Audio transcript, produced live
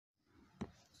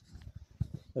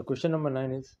The question number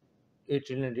 9 is 8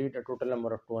 children read a total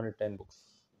number of 210 books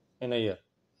in a year.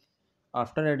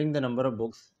 After adding the number of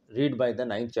books read by the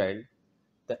ninth child,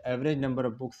 the average number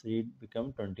of books read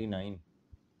become 29.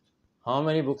 How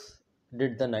many books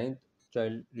did the ninth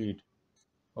child read?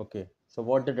 Okay, so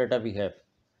what the data we have?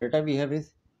 Data we have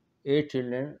is 8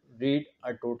 children read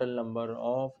a total number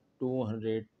of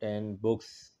 210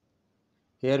 books.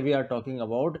 Here we are talking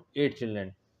about 8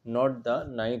 children, not the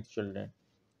ninth children.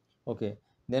 Okay,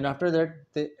 then after that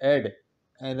they add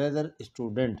another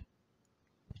student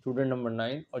number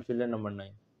 9 or children number 9.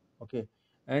 Okay,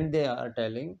 and they are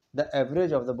telling the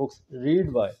average of the books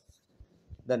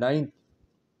the ninth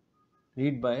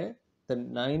read by the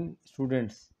 9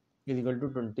 students is equal to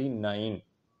 29.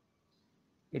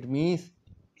 It means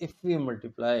if we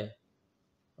multiply,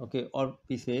 okay, or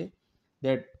we say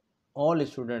that all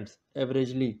students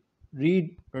averagely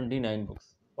read 29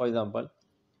 books. For example,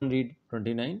 read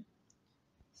 29,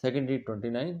 second read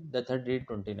 29, the third read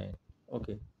 29.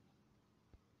 Okay,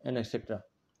 and etc.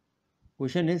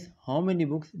 Question is how many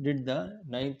books did the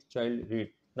ninth child read?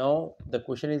 Now the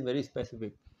question is very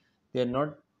specific. They are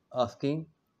not asking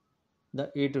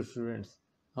the 8 students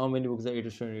how many books the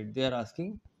 8 students read. They are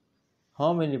asking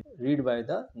how many read by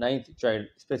the ninth child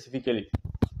specifically.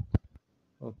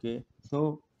 Okay,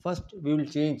 so first we will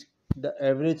change the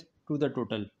average to the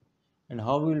total, and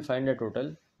how we will find the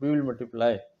total? We will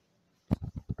multiply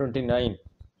 29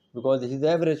 because this is the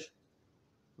average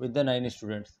with the 9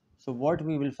 students. So what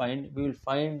we will find? We will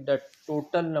find the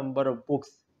total number of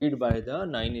books read by the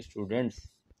 9 students.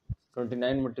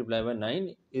 29 multiplied by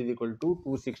 9 is equal to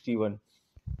 261.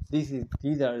 These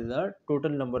are the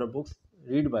total number of books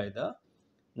read by the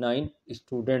 9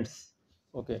 students.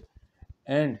 Okay,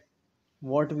 and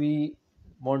what we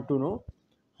want to know,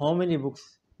 how many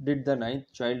books did the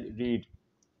ninth child read?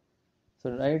 So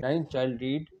ninth child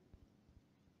read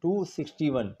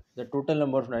 261, the total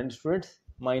number of 9 students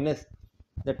minus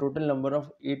the total number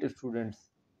of 8 students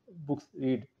books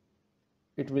read,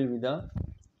 it will be the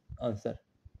answer.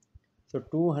 So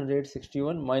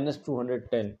 261 minus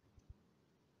 210,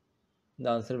 the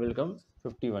answer will come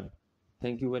 51.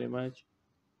 Thank you very much.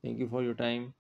 Thank you for your time.